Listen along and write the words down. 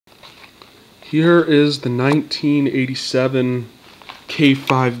Here is the 1987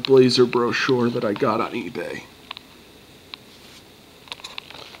 K5 Blazer brochure that I got on eBay.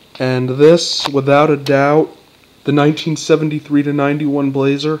 And this, without a doubt, the 1973 to 91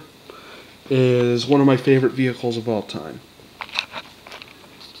 Blazer is one of my favorite vehicles of all time.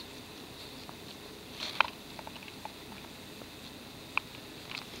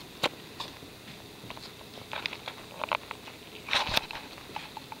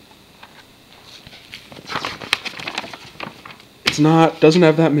 Doesn't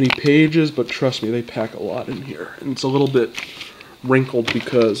have that many pages, but trust me, they pack a lot in here. And it's a little bit wrinkled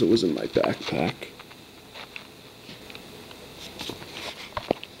because it was in my backpack.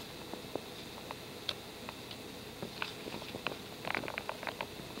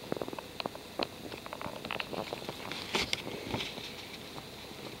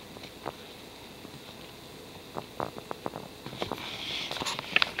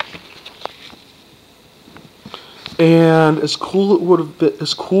 And as cool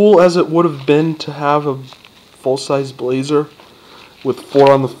as it would have been to have a full-size Blazer with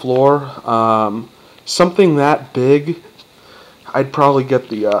 4 on the floor, something that big, I'd probably get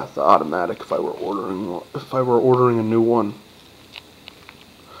the automatic if I were ordering a new one.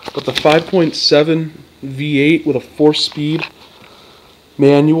 But the 5.7 V8 with a 4-speed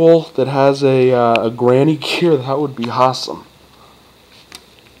manual that has a granny gear, that would be awesome.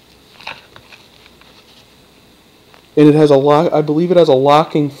 And it has I believe it has a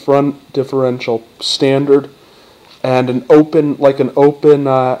locking front differential standard, and an open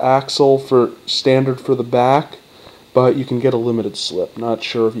axle for standard for the back. But you can get a limited slip. Not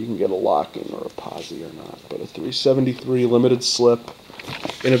sure if you can get a locking or a posi or not. But a 373 limited slip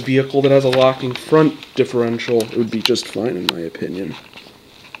in a vehicle that has a locking front differential, it would be just fine in my opinion.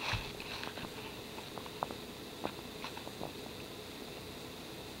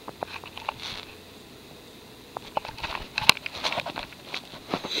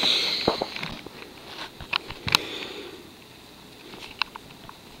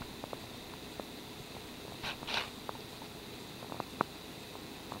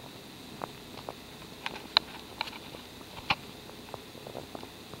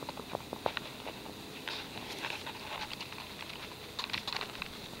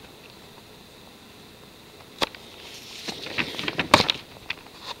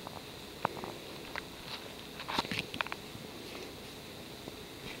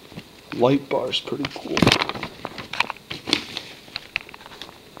 Light bar's pretty cool.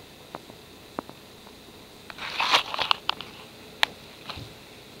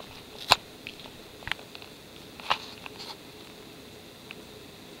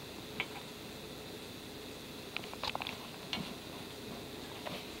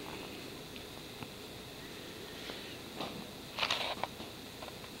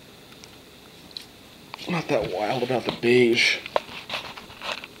 Not that wild about the beige.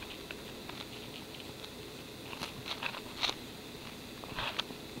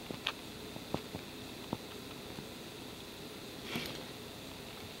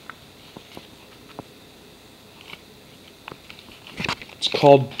 It's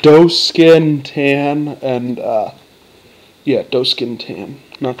called Doe Skin Tan, and yeah, Doe Skin Tan.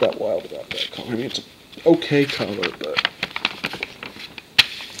 Not that wild about that color. I mean, it's an okay color, but.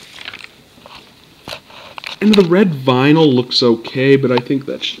 And the red vinyl looks okay, but I think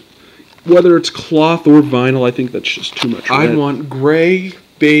that's, whether it's cloth or vinyl, I think that's just too much red. I want gray,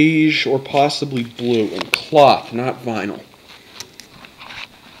 beige, or possibly blue, and cloth, not vinyl.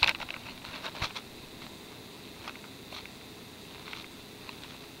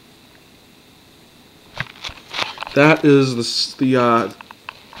 That is the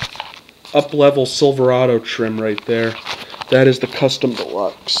up-level Silverado trim right there. That is the Custom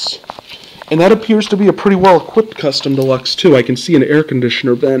Deluxe. And that appears to be a pretty well-equipped Custom Deluxe, too. I can see an air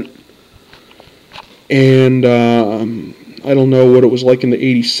conditioner vent. And I don't know what it was like in the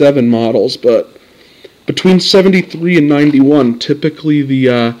 87 models, but between 73 and 91, typically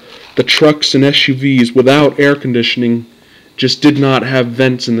the trucks and SUVs without air conditioning just did not have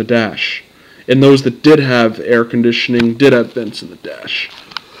vents in the dash. And those that did have air conditioning did have vents in the dash.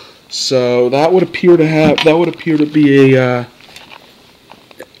 So that would appear to be a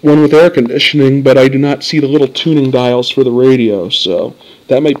one with air conditioning, but I do not see the little tuning dials for the radio, so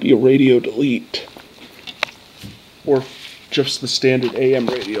that might be a radio delete. Or just the standard AM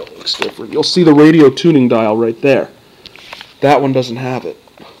radio looks different. You'll see the radio tuning dial right there. That one doesn't have it.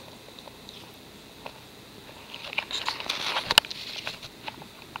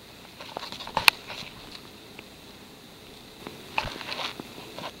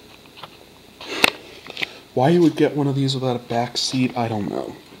 Why you would get one of these without a back seat, I don't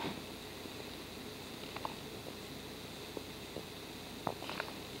know.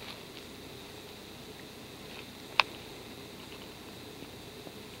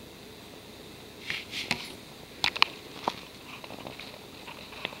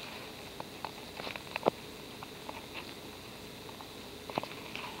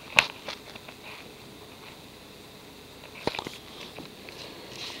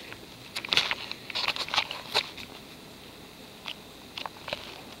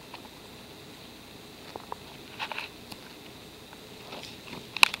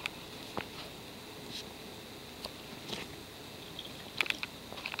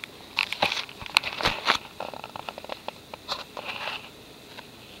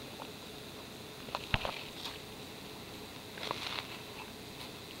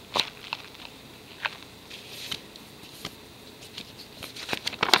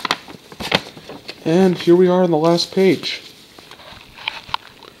 And here we are on the last page.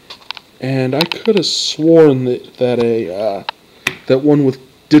 And I could have sworn that one with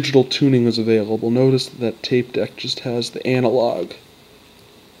digital tuning was available. Notice that tape deck just has the analog.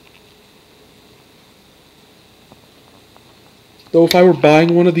 Though if I were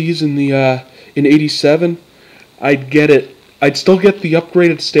buying one of these in '87, I'd still get the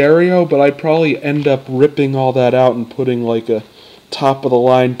upgraded stereo, but I'd probably end up ripping all that out and putting like a top of the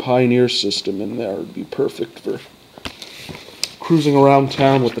line Pioneer system in there. It would be perfect for cruising around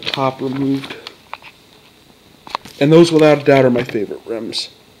town with the top removed. And those without a doubt are my favorite rims.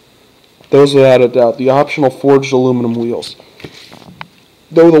 Those without a doubt. The optional forged aluminum wheels.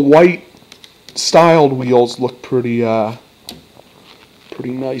 Though the white styled wheels look pretty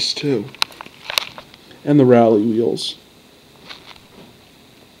nice too. And the rally wheels.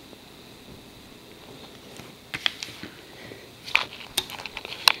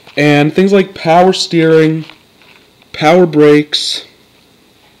 And things like power steering, power brakes,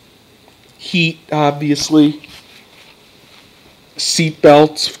 heat, obviously, seat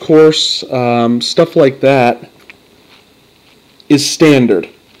belts, of course, stuff like that is standard.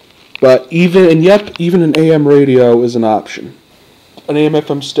 But even an AM radio is an option. An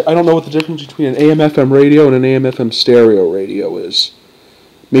AM/FM I don't know what the difference between an AM/FM radio and an AM/FM stereo radio is.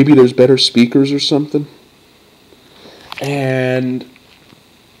 Maybe there's better speakers or something. And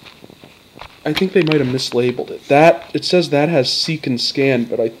I think they might have mislabeled it. It says that has seek and scan,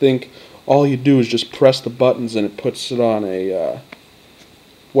 but I think all you do is just press the buttons and it puts it on a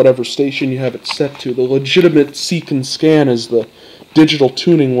whatever station you have it set to. The legitimate seek and scan is the digital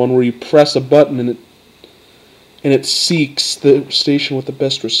tuning one where you press a button and it seeks the station with the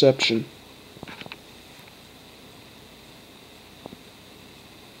best reception.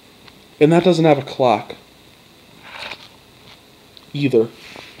 And that doesn't have a clock either.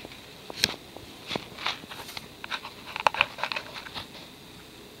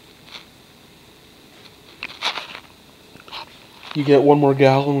 You get 1 more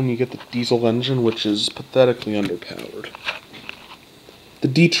gallon when you get the diesel engine, which is pathetically underpowered. The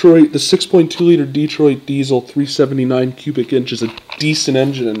 6.2 liter Detroit diesel 379 cubic inch is a decent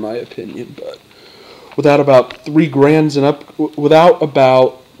engine in my opinion, but without about $3 grand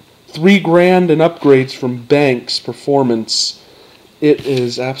in upgrades from Banks Performance, it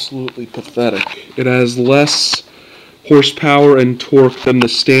is absolutely pathetic. It has less horsepower and torque than the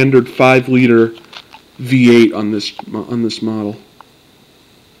standard 5 liter V8 on this model.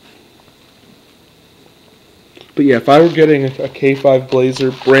 But yeah, if I were getting a K5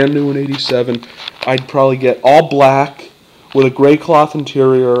 Blazer, brand new in '87, I'd probably get all black with a gray cloth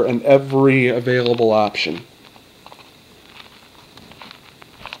interior and every available option.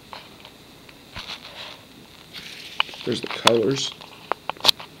 There's the colors.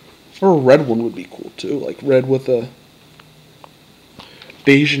 Or a red one would be cool too, like red with a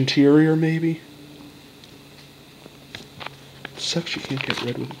beige interior maybe. Sucks you can't get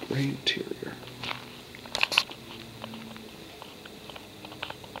red with a gray interior.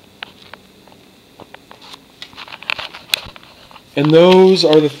 And those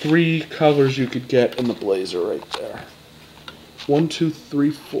are the 3 colors you could get in the Blazer right there. 1, 2,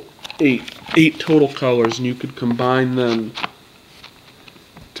 3, 4, 8. 8 total colors, and you could combine them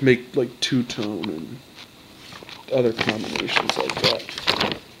to make like two-tone and other combinations like that.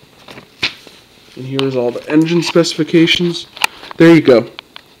 And here's all the engine specifications. There you go.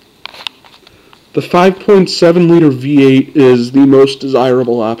 The 5.7 liter V8 is the most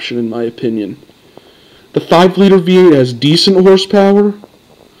desirable option in my opinion. The 5 liter V8 has decent horsepower,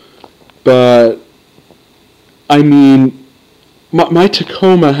 but I mean, my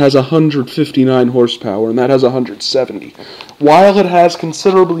Tacoma has 159 horsepower and that has 170. While it has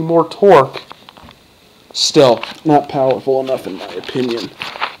considerably more torque, still not powerful enough in my opinion.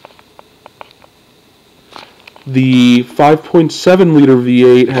 The 5.7 liter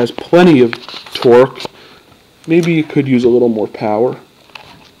V8 has plenty of torque. Maybe it could use a little more power.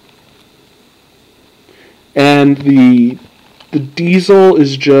 And the diesel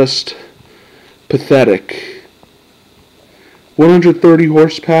is just pathetic. 130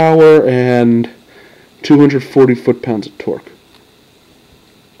 horsepower and 240 foot-pounds of torque.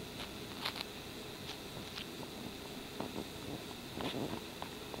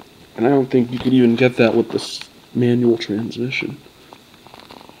 And I don't think you could even get that with this manual transmission.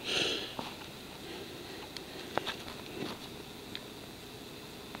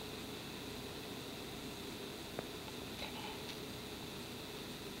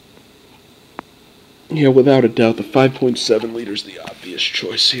 Yeah, without a doubt, the 5.7 liter is the obvious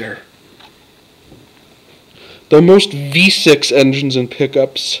choice here. Though most V6 engines and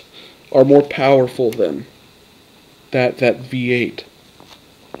pickups are more powerful than that V8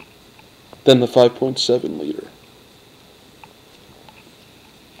 than the 5.7 liter.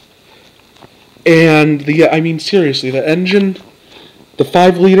 And I mean, seriously, the engine, the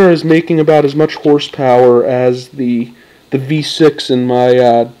 5 liter is making about as much horsepower as the V6 in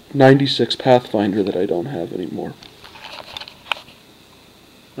my 96 Pathfinder that I don't have anymore.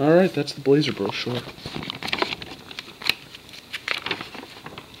 Alright, that's the Blazer brochure.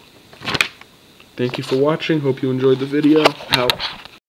 Thank you for watching. Hope you enjoyed the video. Out.